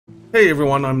Hey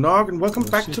everyone, I'm Nog, and welcome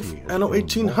back to Anno grown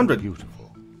 1800. more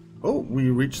beautiful. Oh, we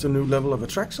reached a new level of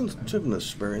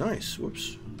attractiveness. Very nice.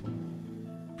 Whoops.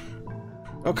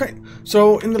 Okay,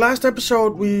 so in the last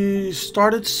episode we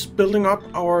started building up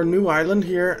our new island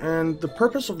here, and the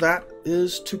purpose of that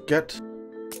is to get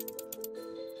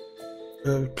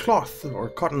cloth or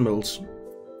cotton mills,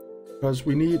 because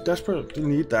we desperately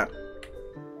need that.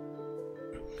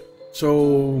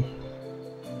 So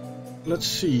let's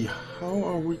see, how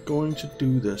are we going to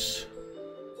do this?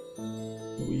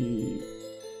 We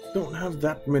don't have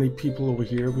that many people over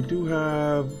here. We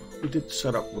did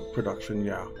set up with production,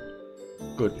 yeah.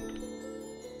 Good.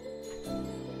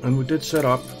 And we did set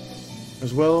up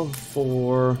as well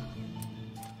for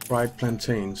fried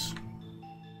plantains.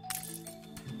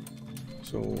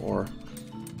 So, or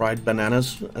fried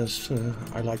bananas, as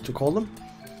I like to call them.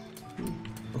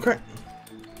 Okay.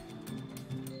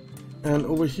 And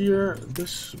over here,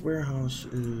 this warehouse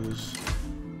is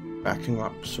backing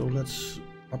up, so let's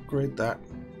upgrade that.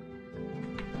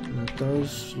 And it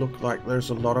does look like there's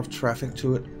a lot of traffic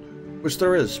to it, which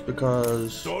there is,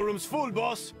 because Storeroom's full,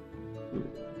 boss.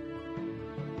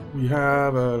 we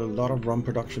have a lot of rum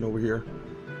production over here,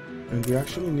 and we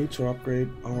actually need to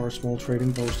upgrade our small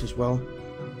trading post as well.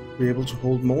 Be able to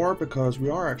hold more, because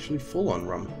we are actually full on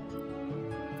rum.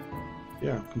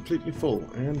 Yeah, completely full,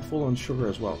 and full on sugar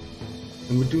as well.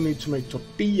 And we do need to make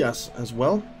tortillas as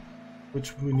well,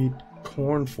 which we need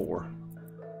corn for.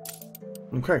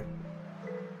 Okay.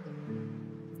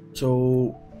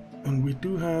 So, and we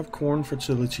do have corn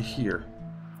fertility here.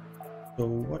 So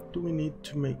what do we need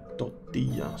to make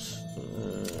tortillas?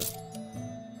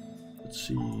 Let's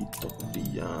see,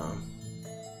 tortilla.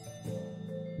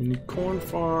 We need corn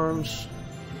farms,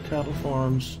 cattle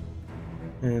farms,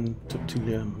 and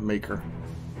tortilla maker.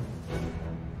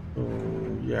 So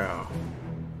yeah,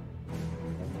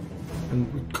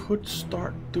 and we could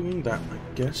start doing that,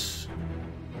 I guess.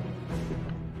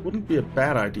 It wouldn't be a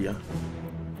bad idea.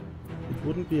 It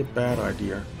wouldn't be a bad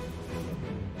idea.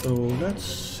 So let's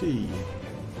see.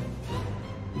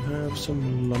 We have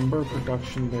some lumber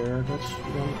production there. Let's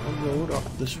run a road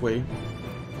up this way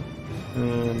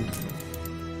and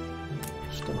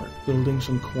start building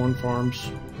some corn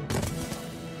farms.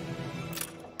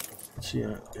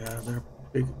 Yeah, they're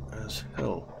big as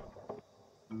hell.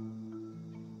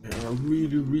 They are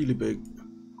really, really big.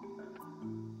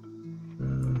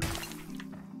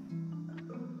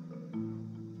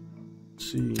 Let's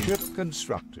see. Ship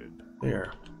constructed.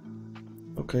 There.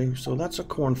 Okay, so that's a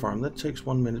corn farm. That takes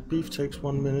 1 minute. Beef takes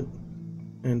 1 minute.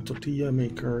 And tortilla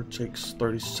maker takes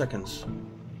 30 seconds.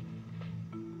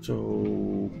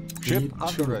 So... Ship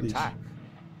under attack.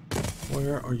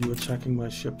 Where are you attacking my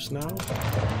ships now?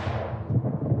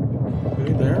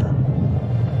 Okay, there.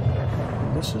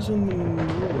 This is in the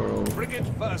New World. Frigate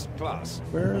first class.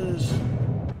 Where is...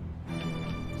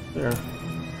 There.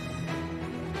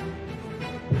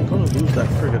 I'm gonna lose that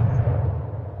frigate.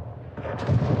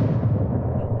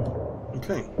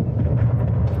 Okay.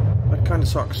 That kinda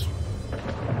sucks.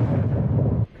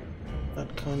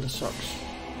 That kinda sucks.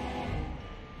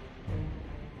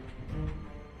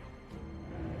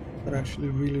 That actually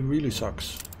really, really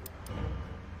sucks.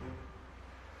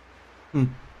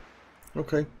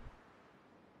 Okay.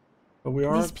 But we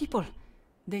are These people,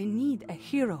 they need a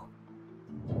hero.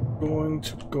 going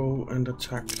to go and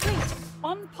attack. Great,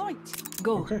 on point.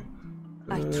 Go. Okay.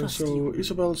 I trust so you.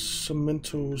 Isabel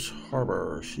Cemento's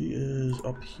harbor. She is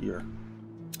up here.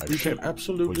 You can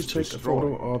absolutely take a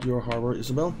photo of your harbor,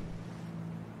 Isabel.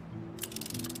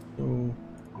 So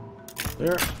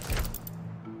there.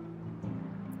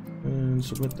 And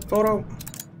submit the photo.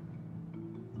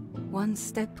 One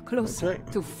step closer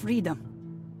to freedom.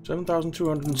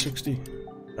 7,260.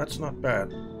 That's not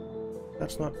bad.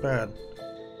 That's not bad.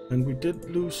 And we did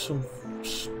lose some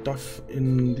stuff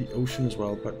in the ocean as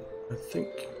well, but I think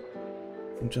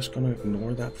I'm just gonna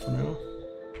ignore that for now.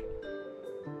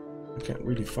 I can't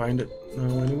really find it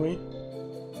now anyway.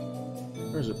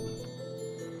 Where is it?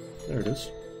 There it is.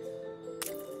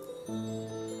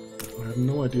 I have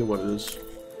no idea what it is.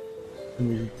 Can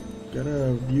we get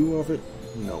a view of it?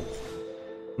 No.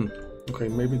 Okay,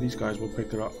 maybe these guys will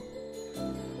pick it up.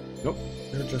 Nope,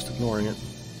 they're just ignoring it.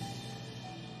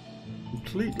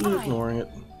 Completely ignoring it.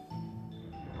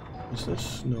 Is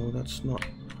this? No, that's not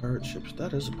pirate ships.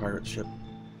 That is a pirate ship.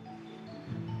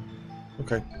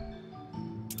 Okay.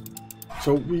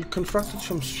 So we constructed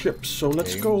some ships, so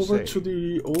let's go over to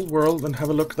the old world and have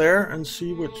a look there and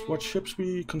see what ships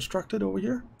we constructed over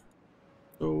here.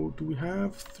 So do we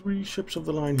have 3 ships of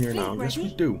the line here now? Yes,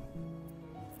 we do.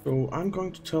 So I'm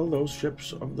going to tell those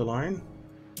ships of the line,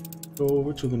 go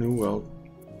over to the new world.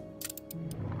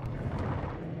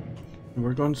 And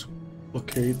we're going to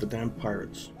blockade the damn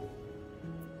pirates.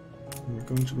 And we're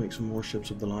going to make some more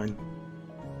ships of the line.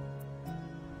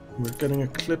 We're getting a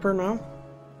clipper now.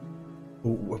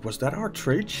 Oh, was that our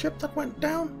trade ship that went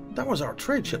down? That was our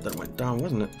trade ship that went down,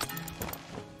 wasn't it?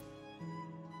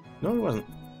 No, it wasn't.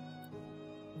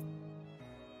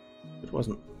 It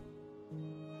wasn't.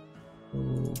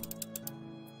 Oh,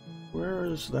 where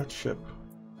is that ship?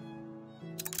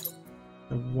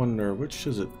 I wonder, which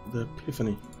is it? The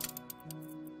Epiphany.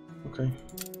 Okay.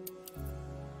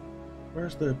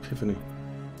 Where's the Epiphany?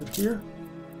 Is it here?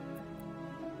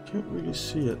 Can't really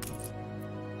see it.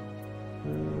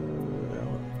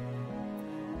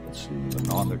 Let's see. The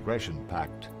non-aggression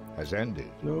pact has ended.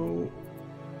 No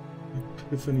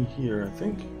Epiphany here, I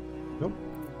think. Nope.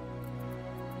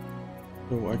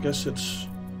 So I guess it's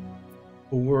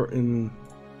over in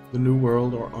the New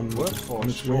World, or on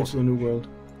its way to the New World.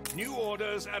 New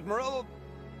orders, Admiral.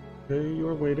 Okay,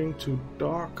 you're waiting to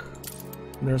dock.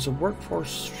 There's a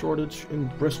workforce shortage in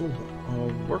Bristle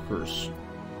of workers.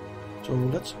 So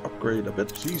let's upgrade a bit.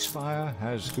 Ceasefire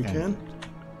has If we can.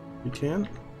 We can.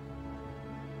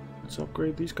 Let's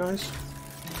upgrade these guys.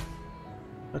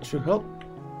 That should help.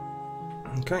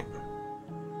 Okay.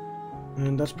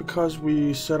 And that's because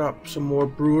we set up some more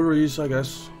breweries, I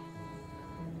guess.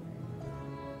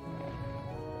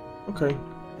 Okay.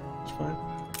 That's fine.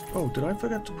 Oh, did I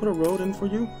forget to put a road in for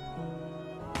you?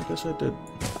 I guess I did.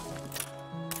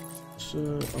 Let's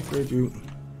upgrade you.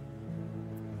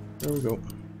 There we go.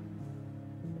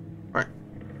 Alright.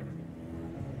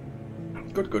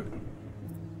 Good, good.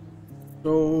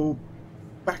 So,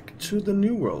 back to the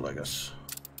New World, I guess.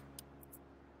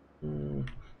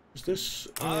 Is this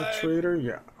a trader?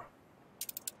 Yeah.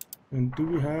 And do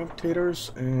we have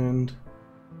taters and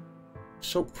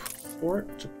soap for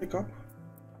it to pick up?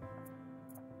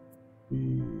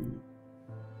 We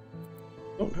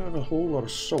don't have a whole lot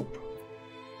of soap.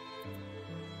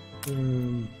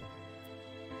 We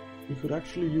could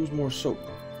actually use more soap.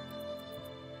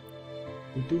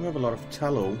 We do have a lot of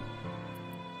tallow,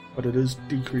 but it is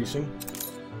decreasing.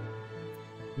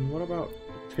 And what about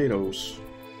potatoes?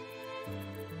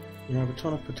 We have a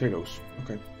ton of potatoes.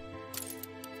 Okay.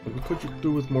 But we could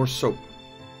do with more soap.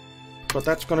 But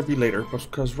that's going to be later,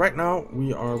 because right now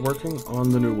we are working on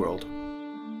the New World.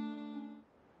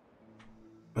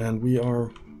 And we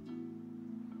are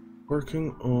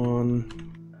working on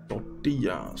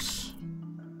tortillas.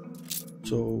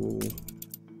 So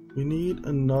we need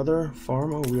another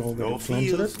farm. Oh, we already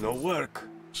planted it. No work.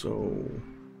 So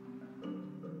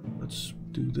let's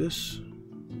do this.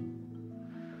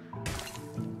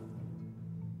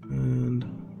 And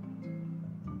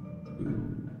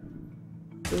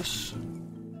do this.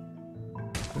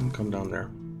 And come down there.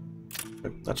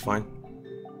 Okay, that's fine.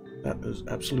 That is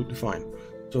absolutely fine.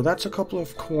 So that's a couple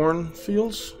of corn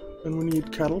fields. And we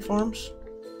need cattle farms,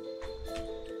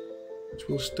 which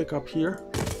will stick up here.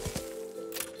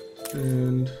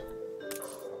 And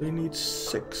they need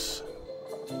 6.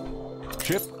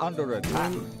 Ship under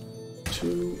attack. 1,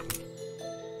 2,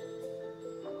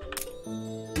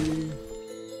 3,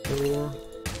 4,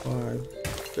 5,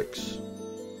 6.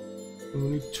 And we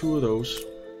need 2 of those.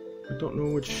 I don't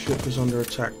know which ship is under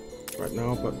attack right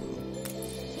now, but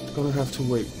it's gonna have to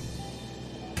wait.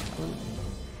 1,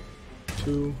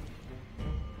 2.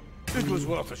 It was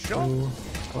worth a shot. 4,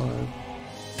 5,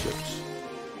 6.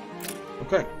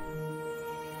 Okay.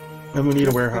 And we need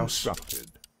a warehouse. So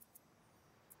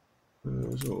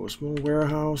a small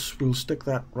warehouse. We'll stick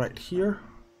that right here.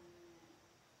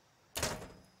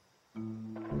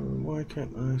 Why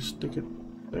can't I stick it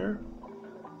there?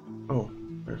 Oh,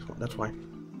 that's why.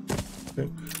 Okay.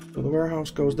 So the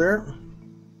warehouse goes there.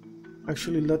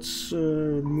 Actually, let's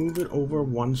move it over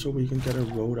 1 so we can get a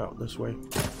road out this way.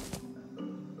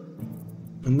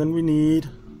 And then we need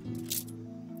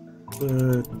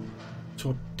the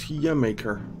tortilla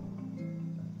maker,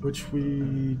 which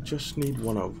we just need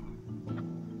 1 of,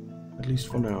 at least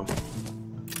for now.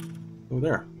 Oh,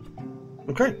 there.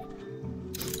 Okay.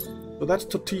 So that's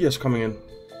tortillas coming in.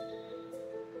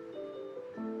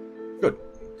 Good.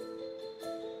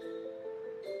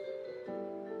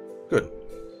 Good.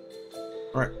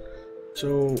 All right.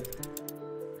 So.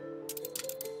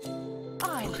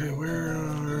 Okay,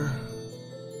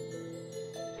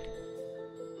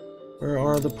 where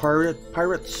are the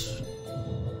pirates?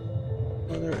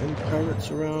 Are there any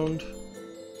pirates around?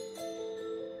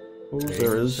 Oh,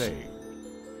 there is.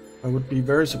 I would be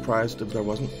very surprised if there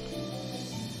wasn't.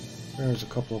 There's a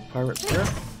couple of pirates there.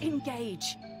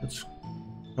 Engage. Let's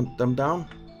hunt them down.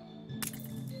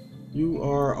 You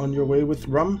are on your way with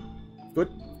rum.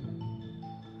 Good.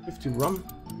 50 rum.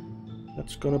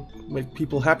 That's gonna make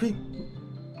people happy.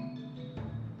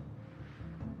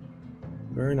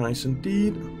 Very nice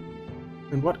indeed.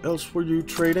 And what else were you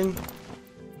trading?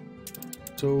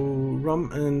 So,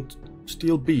 rum and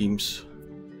steel beams.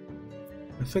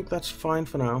 I think that's fine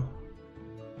for now.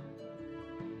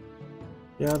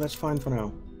 Yeah, that's fine for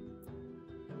now.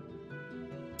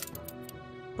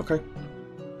 Okay.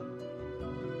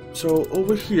 So,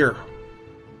 over here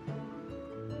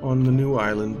on the new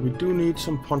island, we do need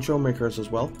some poncho makers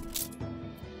as well.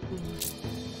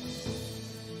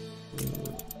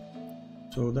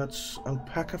 So that's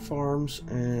alpaca farms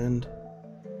and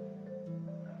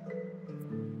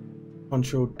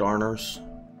poncho darners.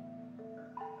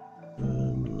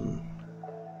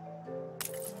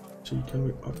 See, can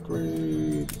we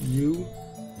upgrade you?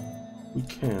 We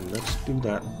can. Let's do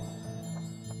that.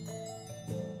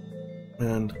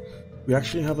 And we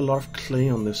actually have a lot of clay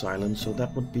on this island, so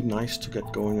that would be nice to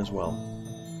get going as well.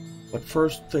 But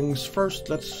first things first,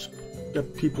 let's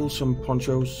get people some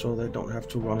ponchos so they don't have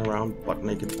to run around butt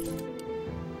naked.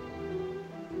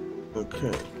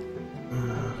 Okay.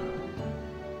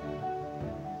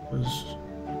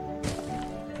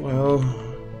 Well,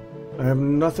 I have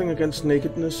nothing against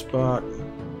nakedness, but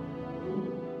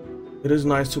it is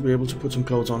nice to be able to put some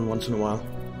clothes on once in a while.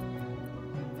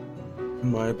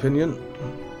 In my opinion.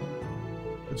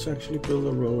 Let's actually build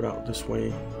a road out this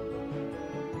way.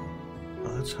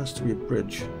 Oh, this has to be a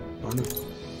bridge. Darn it.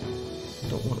 I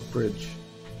don't want a bridge.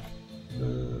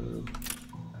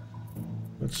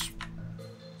 Let's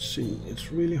see.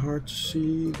 It's really hard to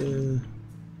see the...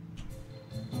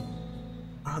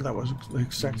 Ah, that was the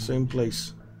exact same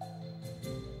place.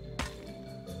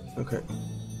 Okay.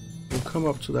 We'll come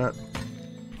up to that.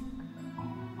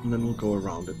 And then we'll go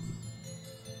around it.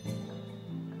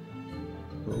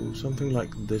 So something like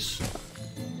this.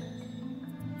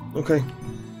 Okay.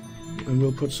 And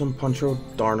we'll put some poncho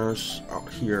darners out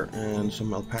here and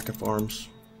some alpaca farms.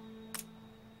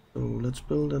 So let's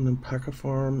build an alpaca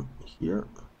farm here.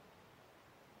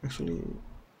 Actually,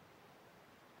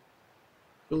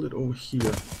 build it over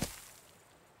here.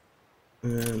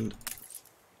 And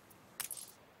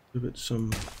give it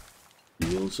some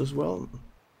fields as well.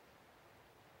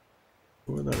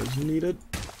 Where that is needed.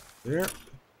 There.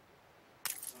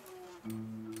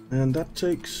 And that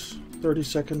takes 30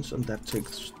 seconds, and that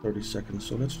takes 30 seconds.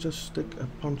 So let's just stick a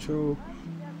poncho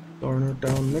darner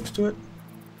down next to it.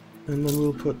 And then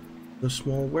we'll put the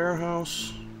small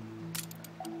warehouse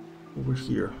over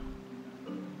here.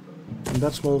 And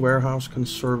that small warehouse can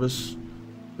service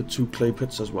the 2 clay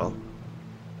pits as well.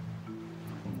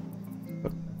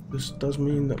 But this does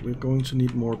mean that we're going to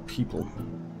need more people.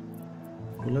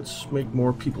 So let's make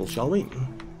more people, shall we?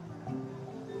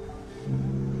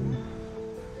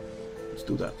 Let's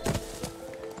do that.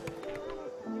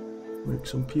 Make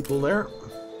some people there.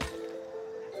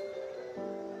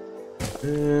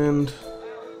 And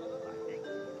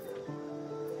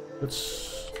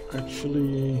let's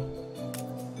actually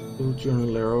build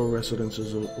Jornalero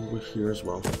residences over here as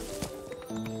well.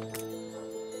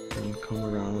 And come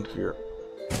around here.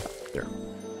 There.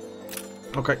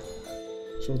 Okay.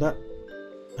 So that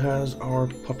has our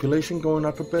population going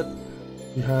up a bit.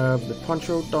 We have the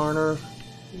poncho darner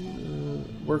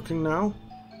working now,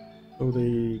 so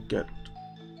they get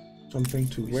something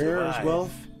to wear as well.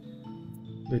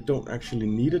 They don't actually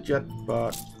need it yet,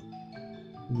 but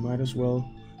we might as well.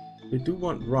 They do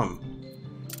want rum,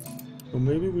 so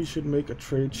maybe we should make a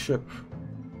trade ship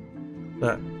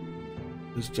that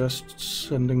is just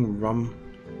sending rum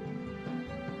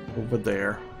over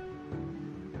there.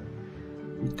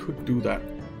 We could do that,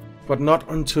 but not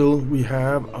until we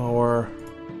have our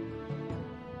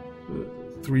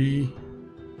 3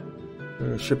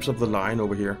 ships of the line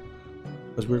over here,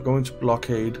 because we're going to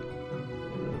blockade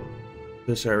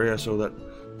this area so that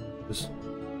this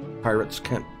pirates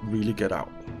can't really get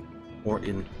out or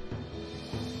in.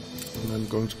 And I'm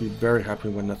going to be very happy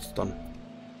when that's done.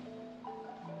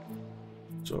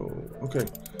 So, okay.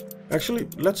 Actually,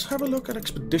 let's have a look at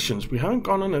expeditions. We haven't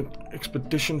gone on an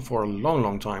expedition for a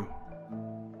long time.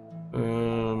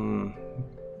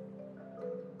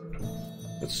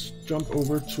 Let's jump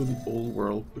over to the old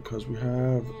world, because we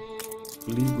have, I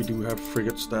believe we do have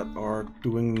frigates that are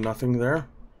doing nothing there.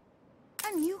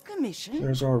 A new commission?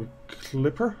 There's our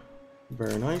clipper.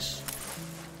 Very nice.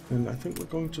 And I think we're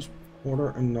going to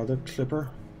order another clipper.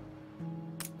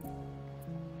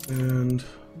 And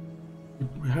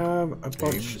we have a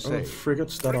bunch of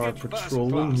frigates that are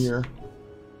patrolling here.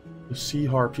 The Sea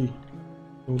Harpy.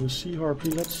 So the Sea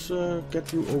Harpy, let's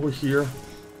get you over here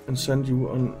and send you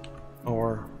on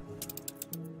our...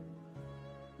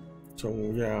 So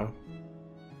yeah,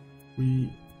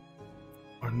 we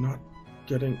are not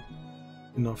getting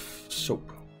enough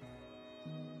soap.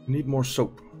 We need more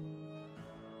soap.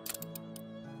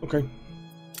 Okay.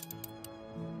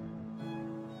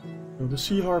 So the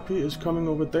sea harpy is coming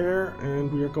over there,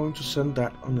 and we are going to send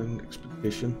that on an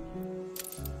expedition.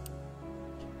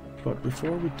 But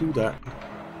before we do that,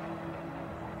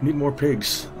 we need more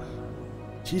pigs.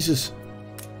 Jesus.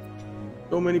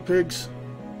 So many pigs.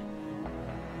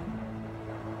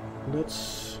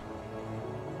 Let's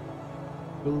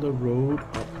build a road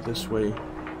up this way.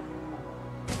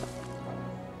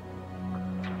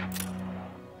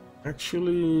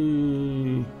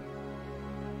 Actually,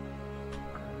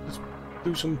 let's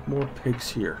do some more pigs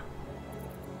here.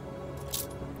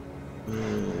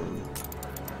 And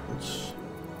it's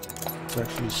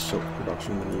actually soap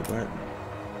production we need, right?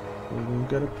 We'll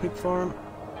get a pig farm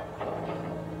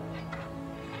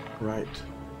right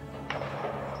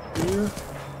here,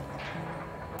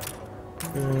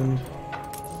 and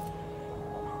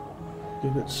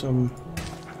give it some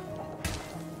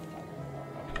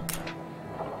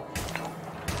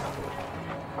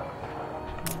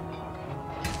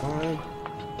five.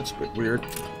 That's a bit weird.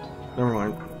 Never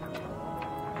mind.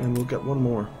 And we'll get one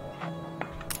more.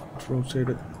 Let's rotate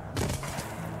it.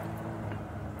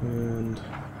 And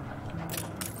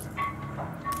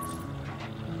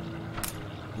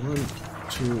 1,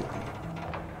 2,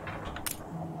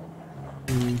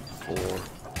 3, 4,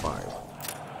 5.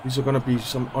 These are gonna be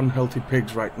some unhealthy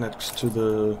pigs right next to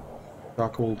the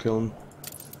charcoal kiln.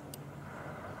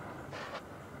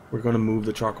 We're gonna move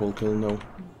the charcoal kiln though,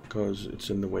 because it's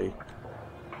in the way.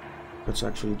 Let's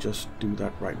actually just do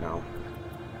that right now.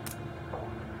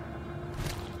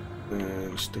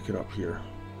 And stick it up here.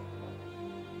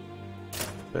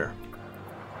 There.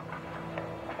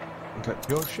 Okay.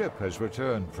 Your ship has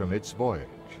returned from its voyage.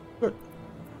 Good.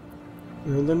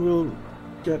 And then we'll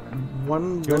get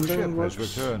one Your rendering ship works,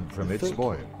 has returned from I its think.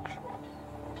 voyage.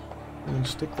 And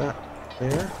stick that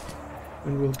there.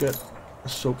 And we'll get a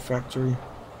soap factory.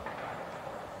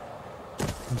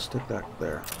 And stick that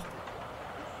there.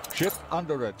 Ship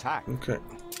under attack. Okay.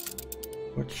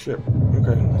 What ship?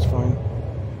 Okay, that's fine.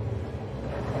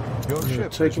 Your We're ship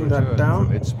has taking that returned down.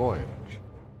 from its voyage.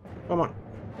 Come on.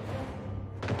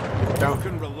 You Down.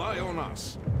 can rely on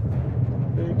us.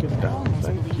 Take it down. Almost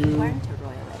Thank believe you. weren't a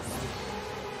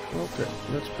royalist. Okay,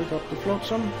 let's pick up the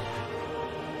flotsam.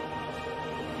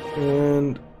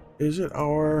 And is it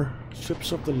our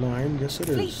ships of the line? Yes, it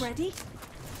Fleet is. ready?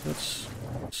 Let's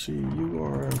see, you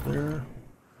are there.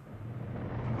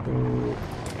 So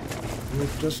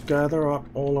we'll just gather up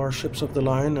all our ships of the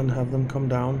line and have them come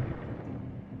down.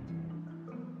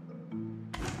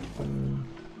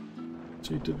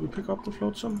 See, did we pick up the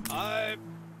flotsam?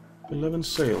 11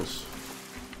 sails.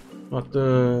 Not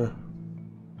the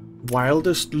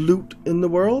wildest loot in the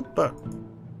world, but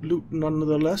loot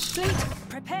nonetheless. Fleet,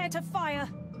 prepare to fire.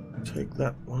 Take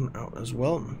that one out as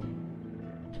well.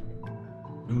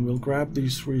 And we'll grab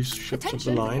these 3 ships of the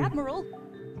Attention, line Admiral.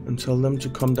 and tell them to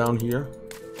come down here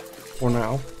for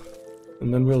now.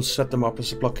 And then we'll set them up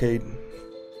as a blockade.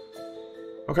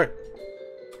 Okay.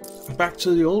 Back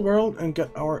to the old world and get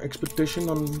our expedition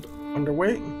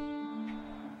underway.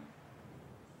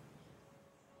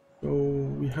 So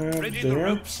we have Ready the there.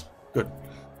 ropes. Good.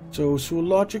 So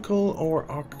zoological or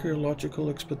archaeological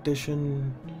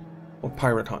expedition or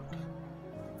pirate hunt.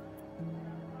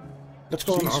 Let's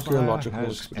go on Ceasefire archaeological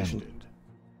has expedition. ended.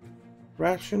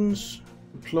 Rations,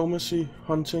 diplomacy,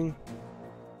 hunting,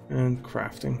 and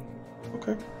crafting.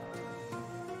 Okay.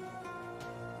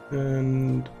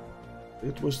 And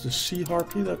it was the sea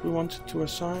harpy that we wanted to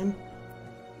assign.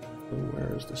 So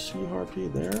where is the sea harpy?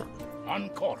 There. On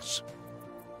course.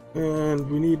 And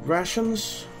we need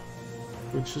rations,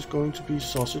 which is going to be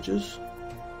sausages,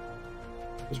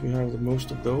 because we have the most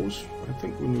of those. I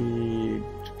think we need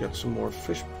to get some more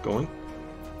fish going.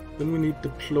 Then we need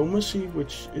diplomacy,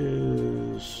 which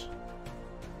is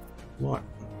what?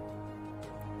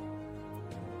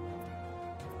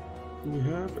 Do we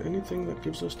have anything that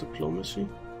gives us diplomacy?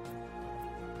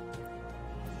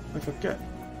 I forget.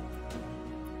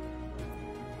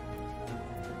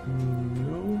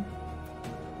 No.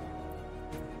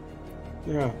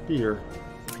 Yeah, beer.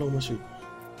 Diplomacy.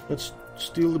 Let's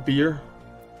steal the beer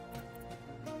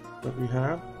that we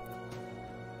have.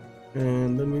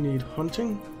 And then we need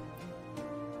hunting,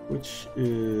 which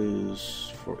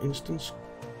is, for instance,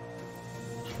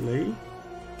 clay.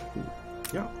 Ooh,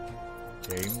 yeah.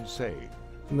 Game saved.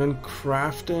 And then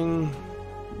crafting,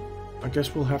 I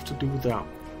guess we'll have to do that.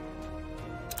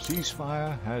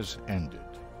 Ceasefire has ended.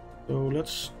 So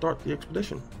let's start the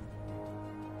expedition.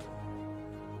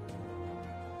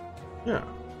 Yeah.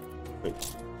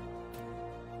 Wait.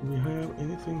 Do we have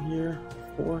anything here?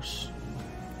 Force,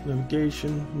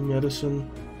 navigation, medicine,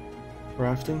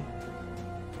 crafting.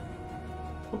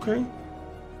 Okay.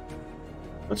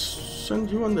 Let's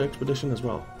send you on the expedition as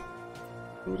well.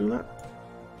 Can we do that?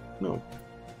 No.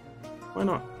 Why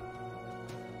not?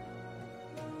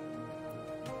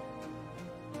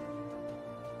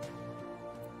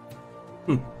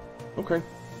 Okay.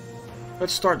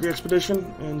 Let's start the expedition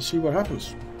and see what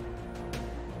happens.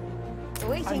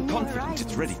 I'm confident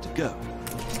it's ready to go.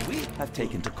 We have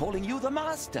taken to calling you the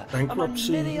master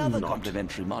Bankruptcy, among many other not.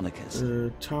 complimentary monikers.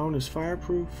 The town is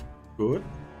fireproof. Good.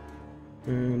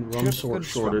 And rum Ship sword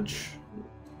construct. shortage.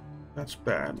 That's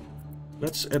bad.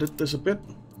 Let's edit this a bit.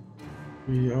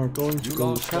 We are going to You go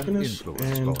lost an happiness influence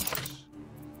and bonus.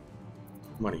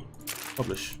 money.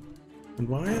 Publish. And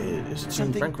why is it saying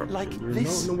Something bankrupt? like We're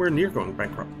this? nowhere near going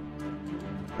bankrupt.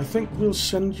 I think we'll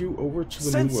send you over to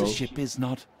the new world. Censorship is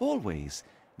not always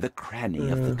the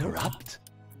cranny of the corrupt.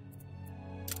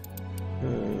 We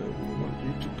want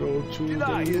you to go to Did the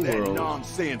I hear new that world.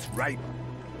 nonsense right?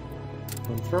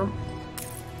 Confirm.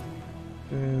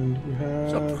 And we have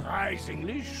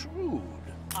Surprisingly shrewd.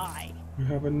 Aye. we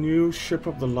have a new ship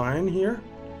of the line here,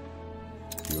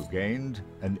 You gained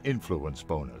an influence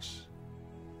bonus.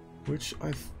 which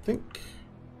I think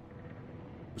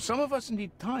Some of us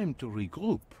need time to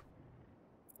regroup.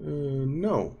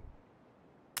 no.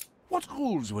 What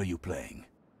rules were you playing?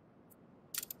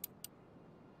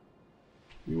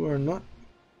 You are not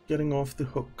getting off the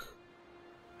hook.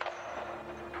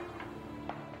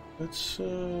 Let's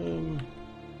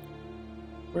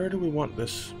where do we want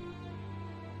this?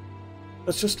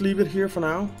 Let's just leave it here for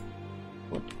now.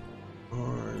 What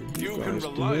are you, You guys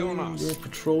can rely doing? on us. You're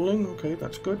patrolling. Okay,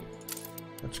 that's good.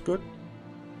 That's good.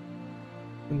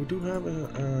 And we do have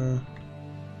a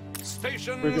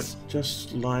frigate Stations.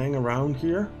 just lying around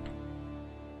here.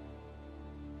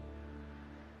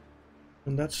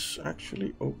 And that's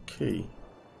actually okay.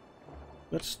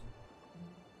 Let's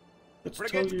tell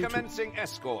Frigate you to commencing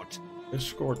escort.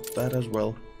 escort that as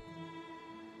well.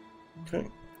 Okay.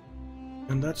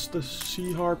 And that's the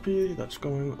Sea Harpy that's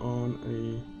going on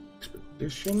a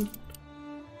expedition.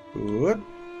 Good.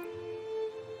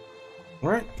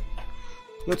 Alright.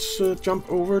 Let's jump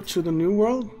over to the new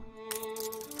world.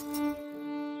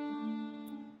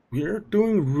 We're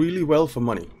doing really well for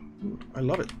money. I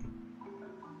love it.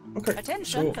 Okay,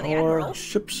 Attention so for the our Admiral.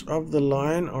 ships of the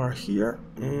line are here,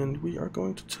 and we are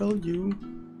going to tell you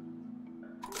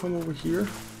to come over here.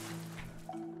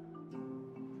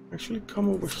 Actually, come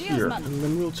over here, Steersman. and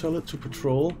then we'll tell it to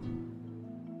patrol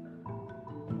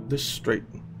this strait.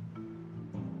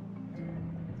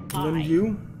 And then Aye.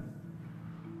 you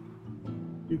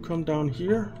come down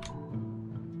here,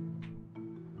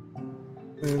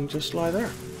 and just lie there.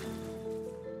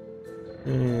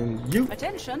 And you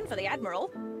Attention for the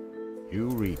Admiral. You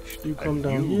reached You a come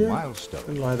down new here milestone.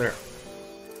 and lie there.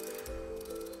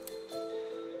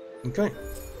 Okay.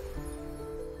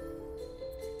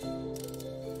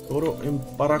 Oro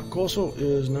Embaracoso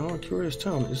is now a curious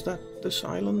town. Is that this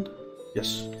island?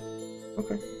 Yes.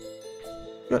 Okay.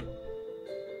 Good.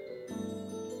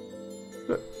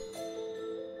 Good.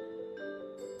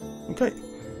 Okay.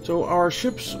 So our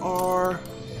ships are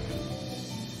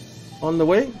on the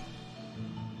way.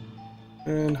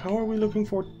 And how are we looking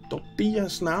for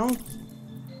tortillas now?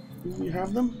 Do we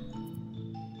have them?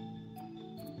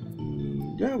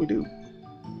 Yeah, we do.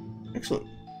 Excellent.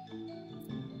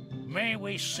 May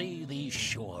we see these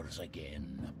shores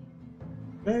again.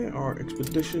 Okay, our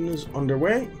expedition is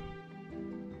underway.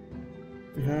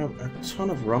 We have a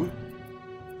ton of rum.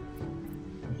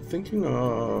 I'm thinking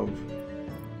of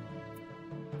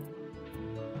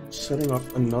setting up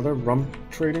another rum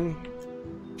trading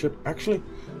ship. Actually,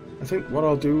 I think what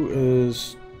I'll do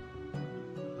is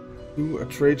do a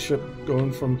trade ship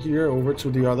going from here over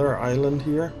to the other island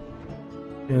here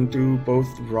and do both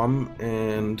rum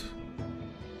and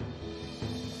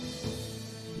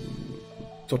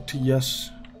tortillas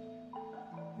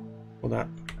for that.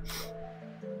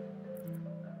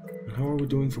 And how are we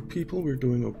doing for people? We're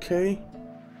doing okay.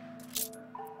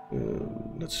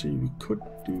 Let's see, we could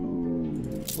do...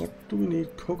 What do we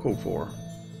need cocoa for?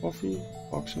 Coffee,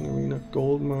 boxing arena,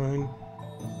 gold mine.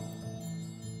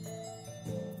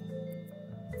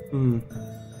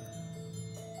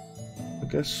 I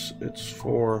guess it's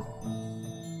for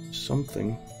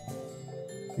something.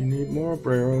 We need more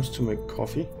obreros to make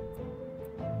coffee.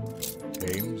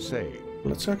 Game saved.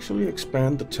 Let's actually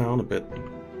expand the town a bit.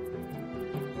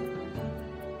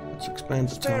 Let's expand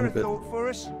the town a bit. for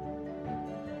us.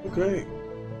 Okay.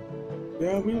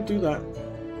 Yeah, we'll do that.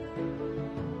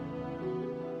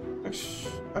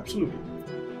 Absolutely.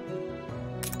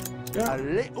 Yeah. A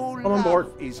little Come on love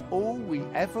board. is all we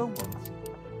ever want.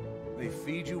 They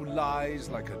feed you lies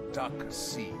like a duck a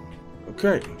seed,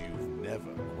 Okay. and you've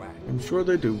never quacked. I'm sure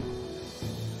they do.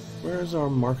 Where's our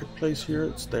marketplace here?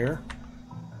 It's there.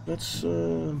 Let's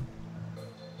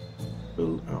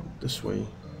build out this way.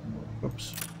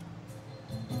 Oops.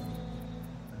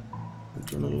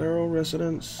 Jornalero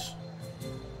residence.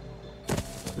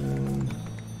 And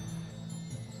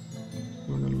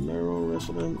Jornalero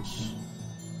residence.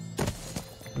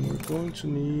 And we're going to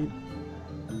need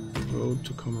the road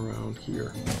to come around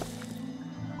here.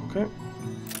 Okay.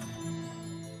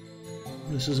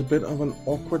 This is a bit of an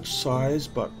awkward size,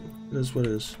 but it is what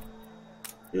it is.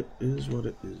 It is what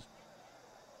it is.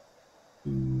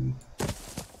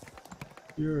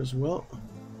 Here as well.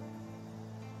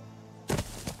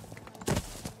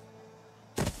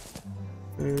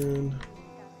 And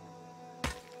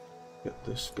get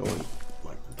this going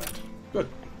like that. Good.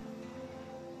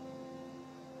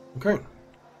 Okay.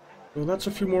 Well, that's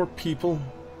a few more people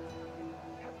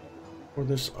for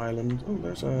this island. Oh,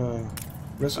 there's a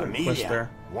resident quest there.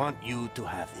 Want you to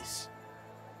have this.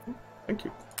 Thank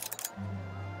you.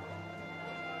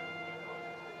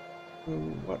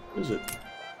 What is it?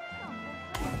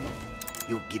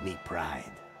 You give me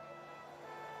pride.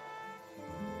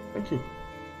 Thank you.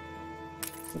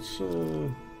 Let's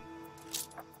see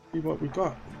what we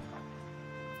got.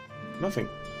 Nothing.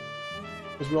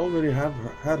 Because we already have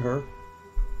had her.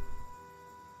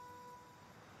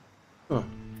 Huh.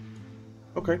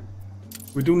 Okay.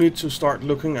 We do need to start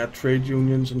looking at trade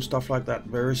unions and stuff like that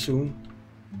very soon.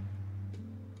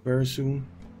 Very soon.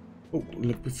 Oh,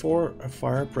 look, before a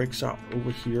fire breaks out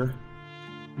over here.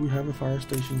 Do we have a fire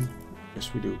station?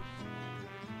 Yes, we do.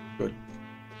 Good.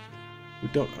 We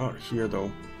don't out here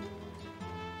though.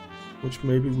 Which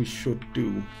maybe we should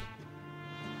do.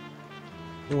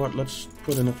 You know what, let's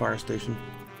put in a fire station.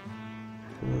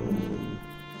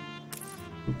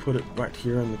 We put it right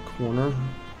here in the corner.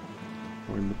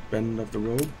 Or in the bend of the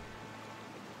road.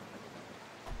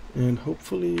 And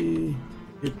hopefully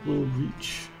it will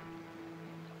reach.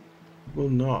 It will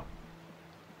not.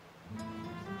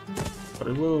 But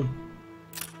it will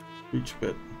reach a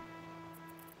bit.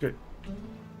 Okay.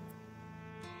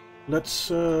 Let's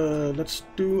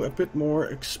do a bit more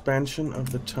expansion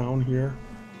of the town here.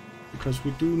 Because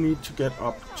we do need to get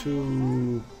up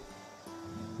to...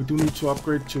 We do need to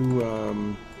upgrade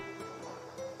to...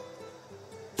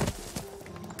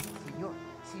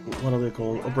 what are they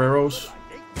called? Obreros.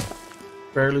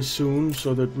 Fairly soon,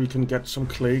 so that we can get some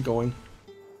clay going.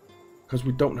 Because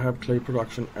we don't have clay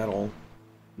production at all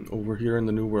over here in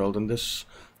the New World, and this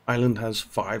island has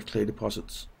 5 clay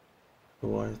deposits.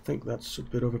 So I think that's a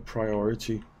bit of a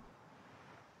priority.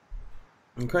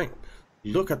 Okay,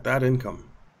 look at that income.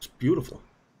 It's beautiful.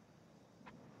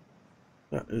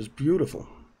 That is beautiful.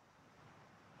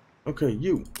 Okay,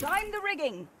 you. Climb the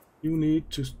rigging. You need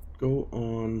to go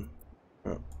on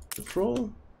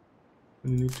patrol.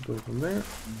 And you need to go from there.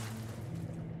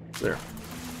 There.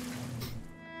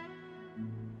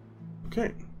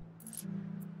 Okay.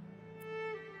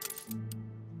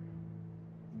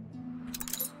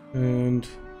 And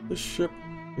this ship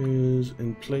is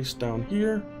in place down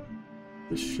here.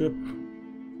 This ship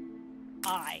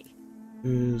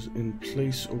is in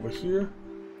place over here.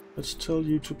 Let's tell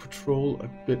you to patrol a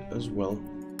bit as well.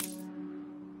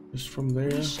 Just from there.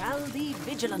 We shall be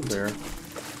vigilant. There.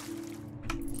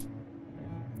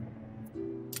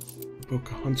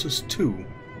 Pocahontas 2.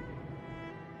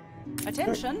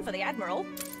 Attention for the Admiral.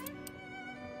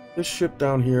 This ship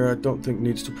down here I don't think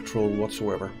needs to patrol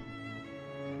whatsoever.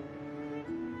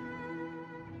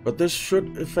 But this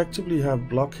should effectively have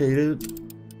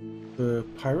blockaded the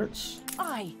pirates.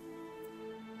 Aye.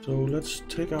 So let's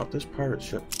take out this pirate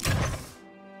ship.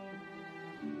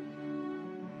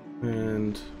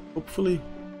 And hopefully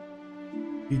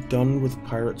be done with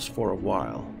pirates for a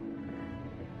while.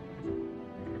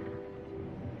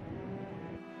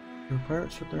 Is there a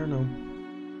pirate ship there? No.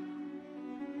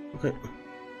 Okay.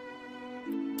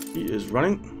 He is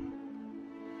running.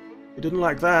 He didn't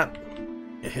like that.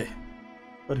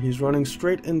 But he's running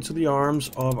straight into the arms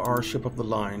of our ship of the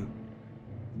line.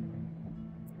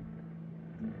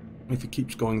 If he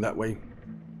keeps going that way.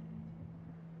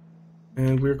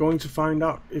 And we're going to find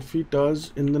out if he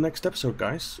does in the next episode,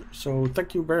 guys. So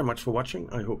thank you very much for watching.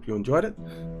 I hope you enjoyed it.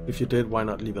 If you did, why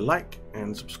not leave a like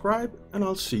and subscribe, and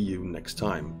I'll see you next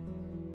time.